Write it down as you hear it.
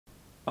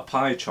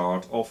pie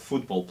chart of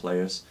football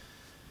players,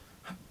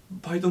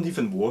 but I don't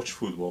even watch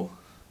football.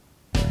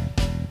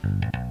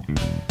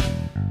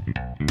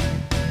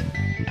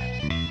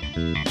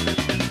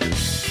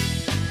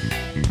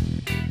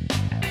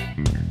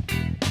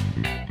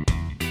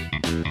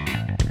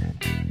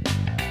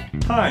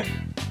 Hi,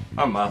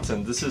 I'm Marta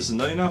and this is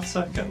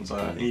NotEnoughTECH,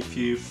 and if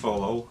you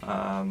follow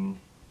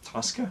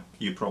TASKER,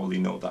 you probably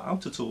know that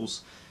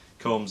AutoTools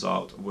comes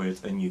out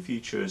with new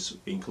features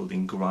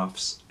including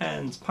graphs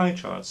and pie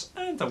charts,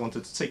 and I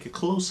wanted to take a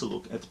closer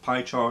look at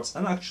pie charts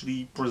and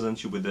actually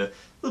present you with a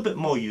little bit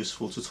more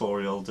useful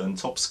tutorial than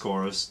top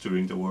scorers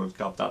during the World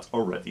Cup that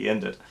already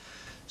ended.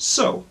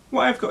 So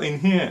what I've got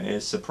in here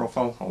is a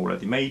profile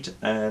already made,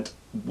 and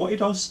what it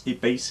does, it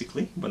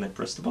basically, when I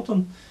press the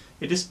button,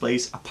 it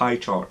displays a pie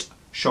chart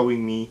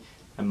showing me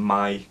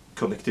my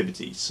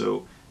connectivity.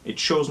 So it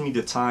shows me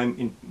the time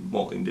in,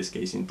 well, in this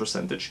case in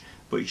percentage,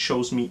 but it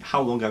shows me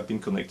how long I've been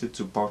connected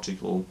to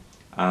particular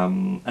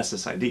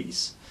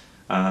SSIDs.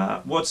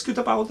 What's good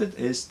about it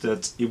is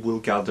that it will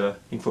gather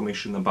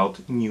information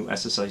about new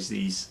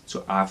SSIDs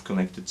to I've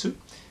connected to,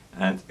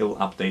 and it will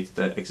update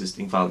the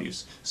existing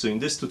values. So in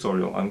this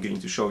tutorial I'm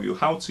going to show you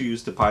how to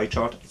use the pie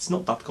chart. It's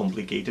not that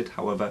complicated,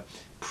 however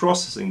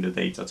processing the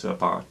data to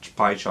a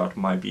pie chart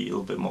might be a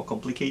little bit more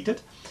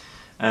complicated,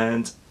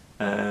 and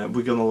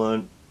we're going to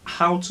learn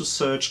how to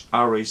search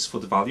arrays for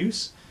the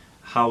values,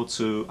 how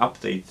to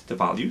update the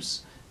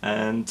values,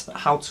 and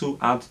how to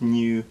add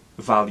new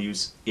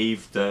values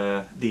if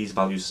these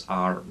values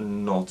are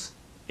not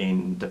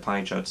in the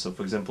pie chart. So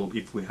for example,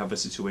 if we have a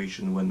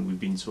situation when we've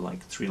been to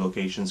like 3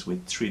 locations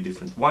with 3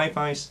 different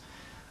Wi-Fis,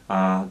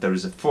 there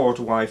is a 4th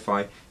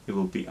Wi-Fi, it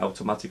will be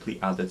automatically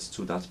added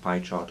to that pie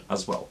chart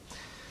as well.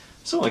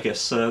 So I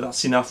guess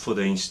that's enough for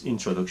the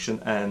introduction,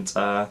 and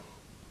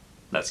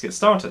let's get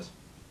started.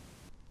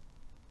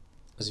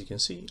 As you can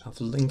see, I've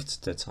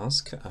linked the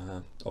task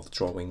of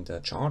drawing the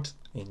chart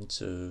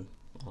into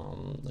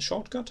the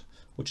shortcut,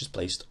 which is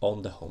placed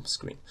on the home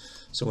screen.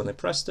 So when I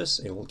press this,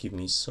 it will give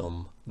me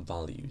some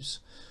values.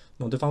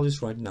 Now the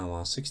values right now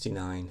are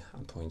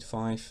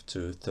 69.5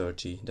 to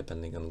 30,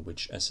 depending on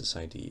which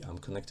SSID I'm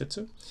connected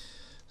to.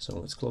 So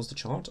let's close the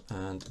chart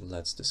and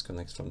let's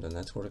disconnect from the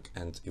network,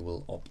 and it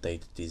will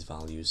update these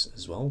values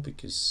as well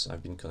because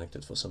I've been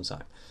connected for some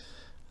time.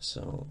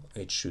 So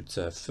it should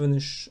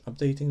finish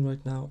updating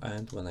right now,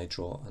 and when I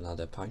draw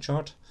another pie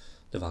chart,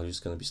 the value is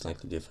going to be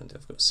slightly different.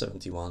 I've got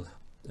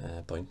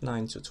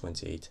 71.9 to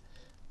 28.9,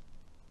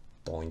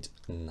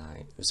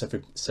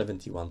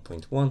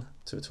 71.1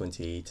 to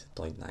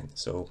 28.9.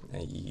 So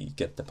you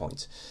get the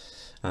point.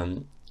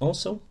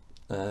 Also,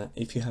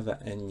 if you have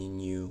any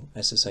new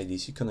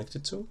SSIDs you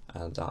connected to,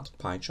 that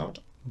pie chart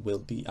will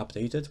be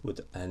updated with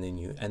any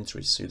new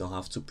entries, so you don't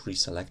have to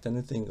pre-select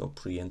anything or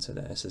pre-enter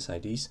the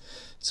SSIDs.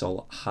 It's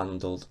all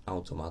handled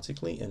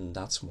automatically, and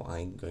that's what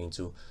I'm going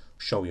to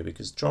show you,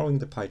 because drawing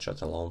the pie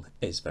chart alone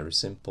is very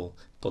simple,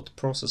 but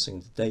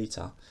processing the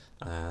data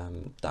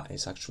that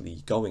is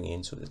actually going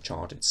into the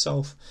chart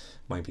itself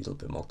might be a little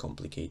bit more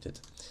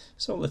complicated.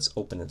 So let's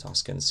open a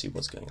task and see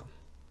what's going on.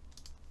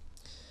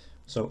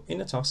 So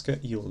in a tasker,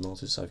 you'll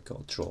notice I've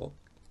got draw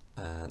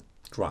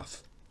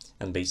graph.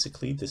 And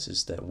basically this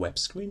is the web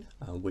screen,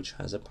 which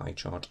has a pie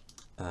chart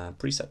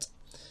preset.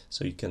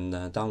 So you can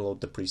download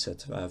the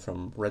preset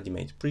from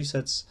ready-made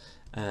presets,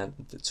 and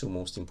the 2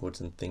 most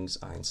important things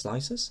are in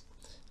slices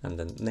and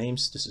then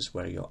names. This is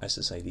where your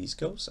SSIDs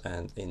goes,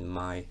 and in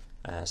my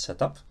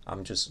setup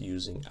I'm just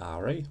using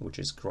array, which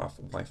is graph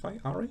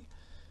Wi-Fi array,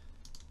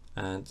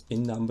 and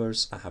in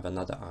numbers I have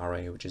another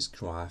array which is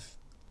graph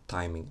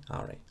timing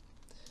array.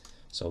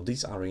 So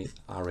these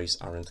arrays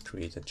aren't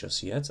created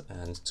just yet,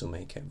 and to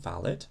make it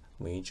valid,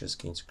 we're just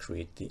going to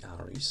create the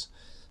arrays.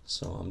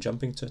 So I'm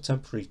jumping to a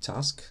temporary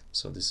task,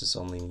 so this is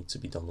only need to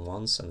be done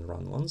once and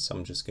run once.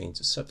 I'm just going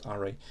to set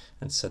array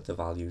and set the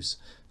values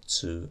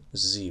to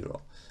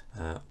 0.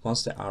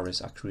 Once the arrays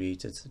are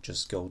created,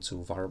 just go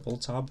to variable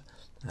tab,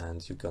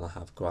 and you're gonna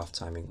have graph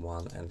timing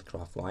 1 and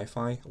graph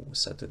Wi-Fi. We'll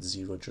set it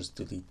 0, just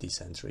delete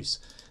these entries,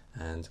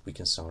 and we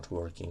can start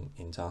working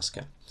in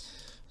Tasker.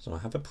 So I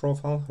have a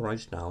profile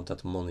right now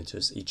that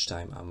monitors each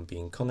time I'm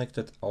being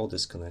connected or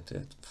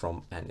disconnected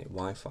from any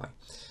Wi-Fi.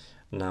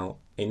 Now,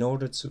 in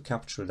order to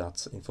capture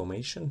that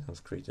information,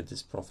 I've created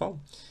this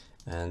profile,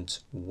 and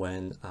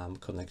when I'm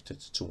connected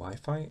to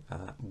Wi-Fi,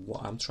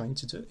 what I'm trying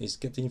to do is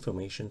get the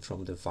information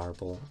from the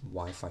variable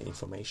Wi-Fi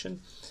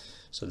information.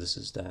 So this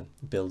is the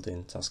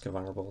built-in Tasker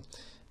variable,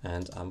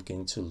 and I'm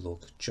going to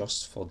look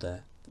just for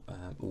the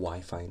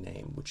Wi-Fi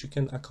name, which you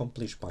can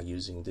accomplish by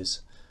using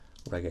this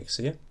regex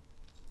here.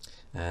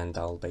 And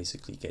I'll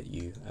basically get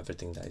you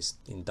everything that is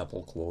in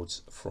double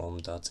quotes from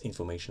that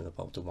information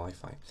about the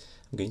Wi-Fi.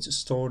 I'm going to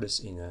store this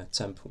in a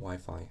temp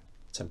Wi-Fi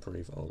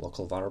temporary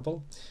local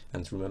variable,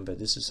 and remember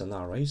this is an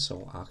array,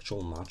 so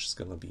actual match is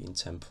going to be in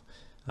temp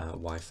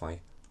Wi-Fi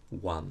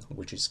 1,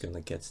 which is going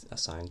to get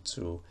assigned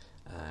to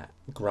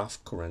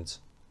graph current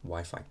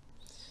Wi-Fi.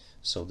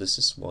 So this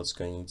is what's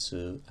going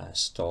to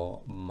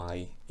store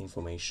my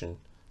information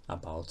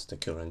about the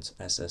current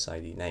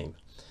SSID name.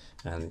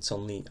 and it's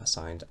only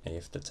assigned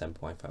if the temp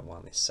Wi-Fi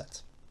 1 is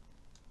set.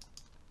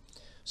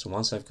 So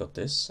once I've got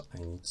this, I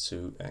need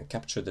to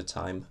capture the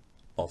time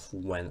of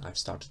when I've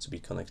started to be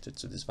connected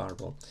to this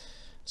variable.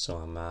 So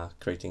I'm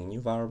creating a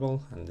new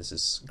variable, and this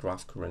is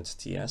graph current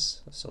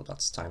TS, so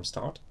that's time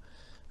start,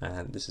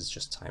 and this is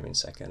just time in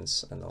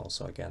seconds, and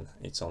also again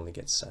it only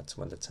gets set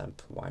when the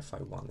temp Wi-Fi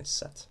 1 is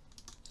set.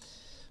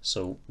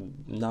 So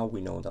now we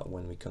know that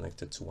when we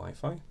connect it to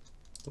Wi-Fi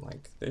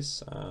like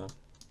this,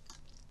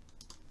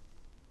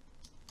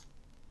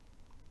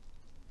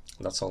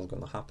 that's all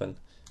gonna happen,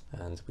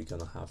 and we're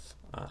gonna have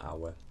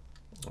our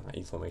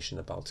information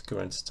about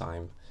current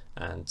time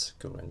and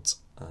current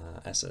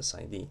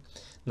SSID.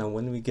 Now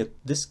when we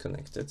get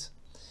disconnected,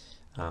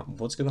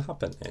 what's going to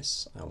happen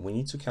is we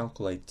need to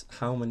calculate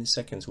how many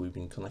seconds we've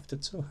been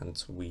connected to,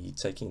 and we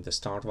taking the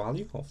start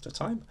value of the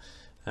time,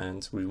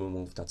 and we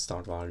remove that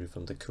start value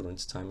from the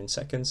current time in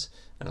seconds,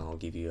 and I'll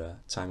give you a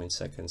time in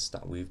seconds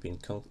that we've been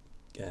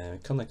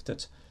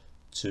connected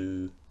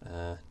to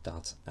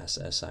that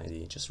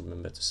SSID. Just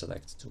remember to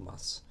select two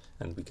maths,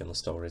 and we're going to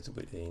store it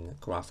within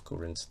graph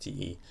current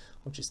TE,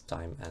 which is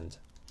time end.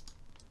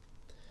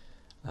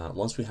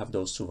 Once we have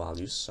those two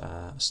values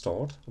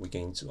stored, we're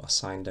going to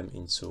assign them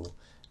into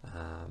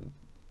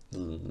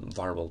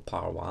variable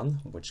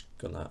par1, which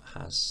gonna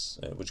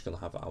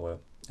have our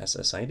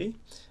SSID,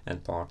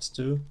 and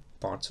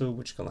part2,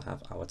 which gonna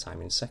have our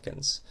time in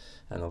seconds.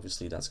 And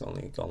obviously that's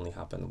only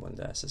happen when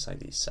the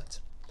SSID is set.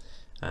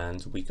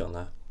 And we're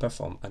gonna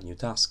perform a new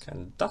task,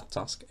 and that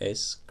task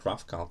is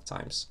graph calc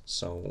times.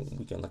 So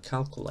we're gonna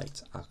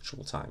calculate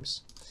actual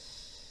times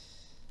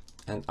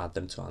and add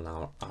them to an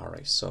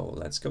array. So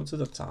let's go to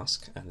the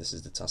task, and this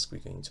is the task we're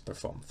going to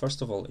perform.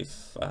 First of all,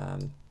 if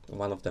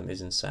one of them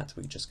isn't set,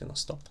 we're just gonna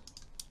stop,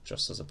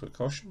 just as a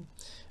precaution.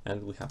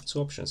 And we have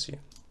two options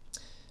here.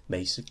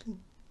 Basically,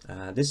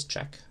 this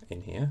check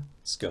in here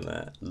is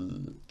gonna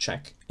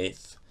check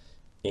if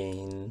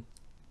in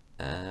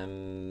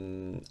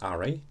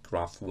array,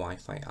 graph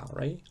Wi-Fi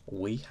array,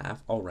 we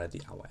have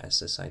already our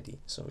SSID.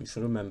 So if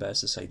you remember,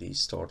 SSID is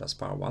stored as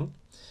par1,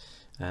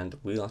 and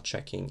we are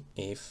checking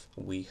if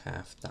we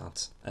have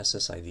that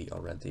SSID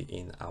already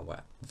in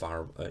our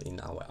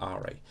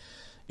array.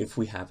 If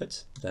we have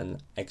it,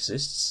 then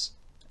exists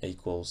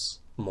equals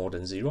more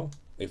than 0.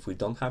 If we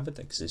don't have it,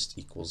 exist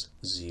equals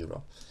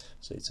 0.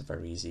 So it's a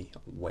very easy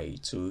way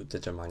to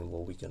determine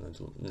what we're gonna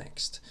do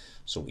next.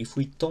 So if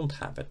we don't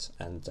have it,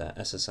 and the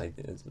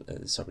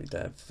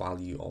the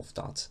value of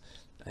that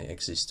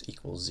exist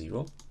equals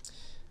 0,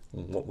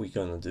 what we're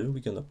gonna do, we're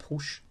gonna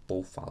push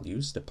both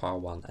values, the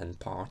par1 and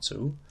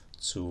par2,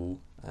 to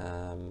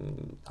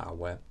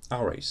our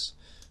arrays.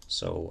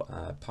 So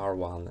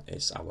par1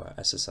 is our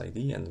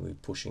SSID, and we're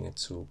pushing it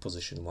to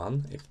position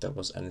 1. If there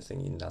was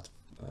anything in that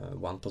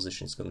one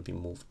position, it's going to be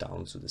moved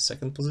down to the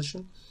second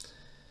position,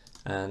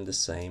 and the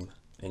same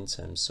in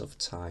terms of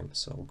time.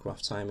 So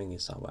graph timing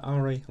is our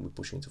array, and we're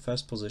pushing to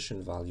first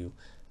position, value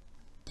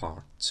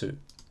par2.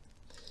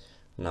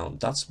 Now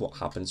that's what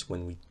happens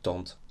when we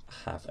don't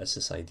have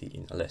SSID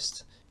in a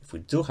list. If we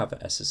do have a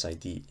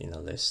SSID in a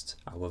list,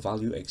 our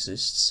value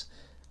exists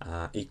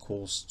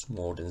equals to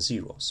more than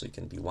 0. So it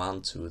can be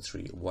 1, 2,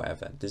 3,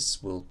 whatever.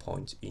 This will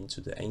point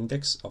into the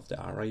index of the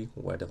array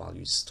where the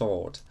value is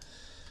stored.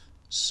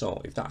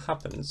 So if that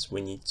happens,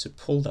 we need to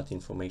pull that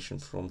information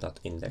from that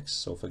index.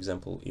 So for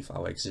example, if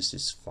our exist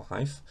is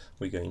 5,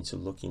 we're going to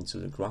look into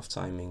the graph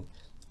timing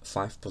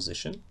 5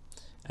 position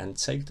and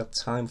take that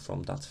time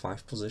from that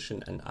 5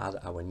 position and add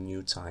our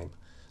new time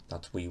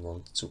that we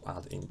want to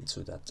add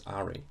into that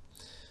array.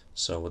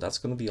 So that's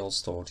going to be all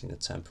stored in a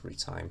temporary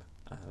time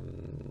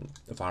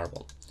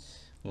variable.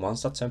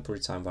 Once that temporary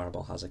time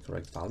variable has a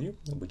correct value,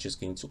 we're just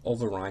going to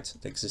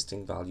overwrite the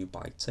existing value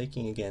by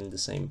taking again the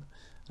same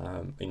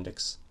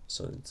index.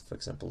 So it's, for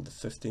example, the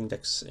 5th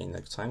index in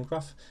the time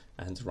graph,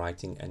 and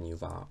writing a new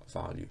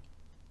value.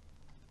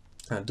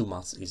 Do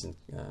maths isn't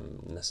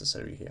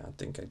necessary here. I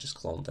think I just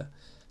cloned the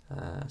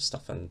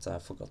stuff and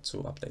forgot to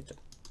update it.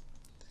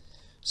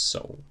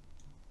 So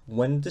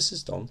when this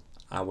is done,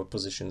 our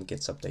position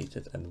gets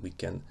updated, and we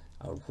can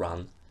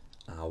run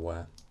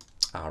our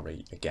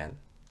array again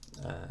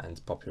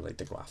and populate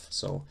the graph.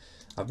 So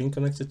I've been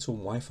connected to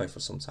Wi-Fi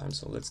for some time,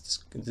 so let's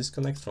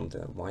disconnect from the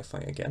Wi-Fi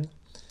again.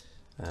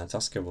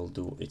 TASKER will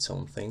do its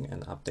own thing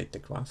and update the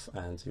graph,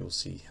 and you'll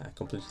see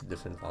completely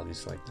different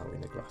values right now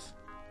in the graph.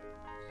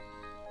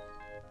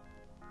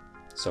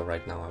 So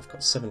right now I've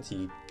got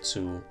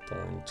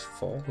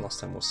 72.4, last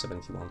time was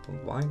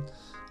 71.1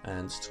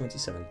 and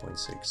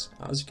 27.6.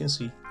 As you can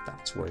see,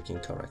 that's working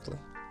correctly.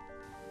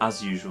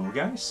 As usual,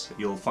 guys,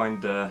 you'll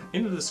find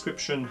in the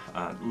description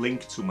a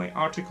link to my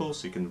article,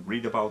 so you can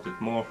read about it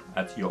more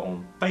at your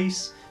own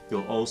pace.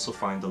 You'll also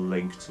find a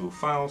link to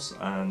files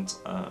and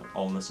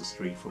all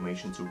necessary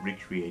information to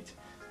recreate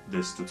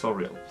this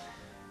tutorial.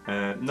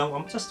 Now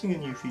I'm testing a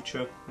new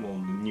feature, well, a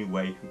new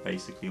way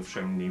basically of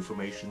sharing the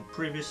information.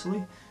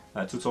 Previously,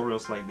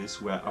 tutorials like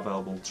this were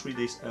available 3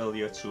 days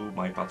earlier to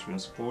my Patreon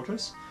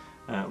supporters.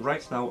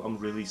 Right now I'm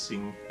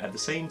releasing at the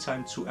same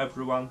time to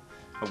everyone,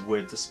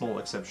 with the small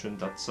exception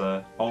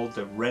that all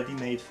the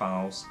ready-made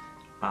files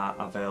are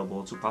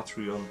available to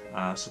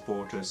Patreon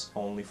supporters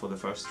only for the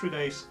first 3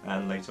 days,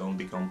 and later on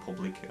become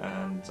public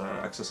and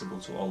accessible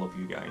to all of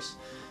you guys.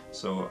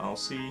 So I'll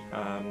see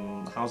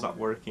how's that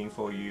working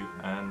for you,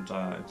 and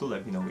do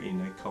let me know in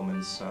the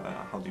comments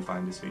how do you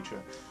find this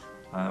feature,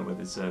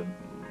 whether it's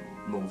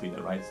moving in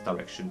the right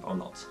direction or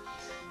not.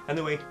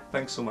 Anyway,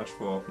 thanks so much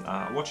for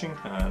watching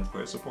and for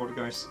your support,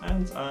 guys,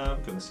 and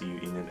I'm gonna see you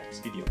in the next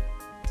video.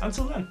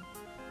 Until then,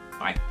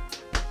 bye.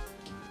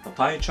 The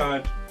pie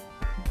chart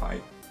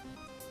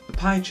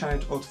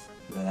of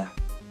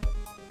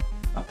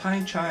a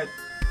pie chart.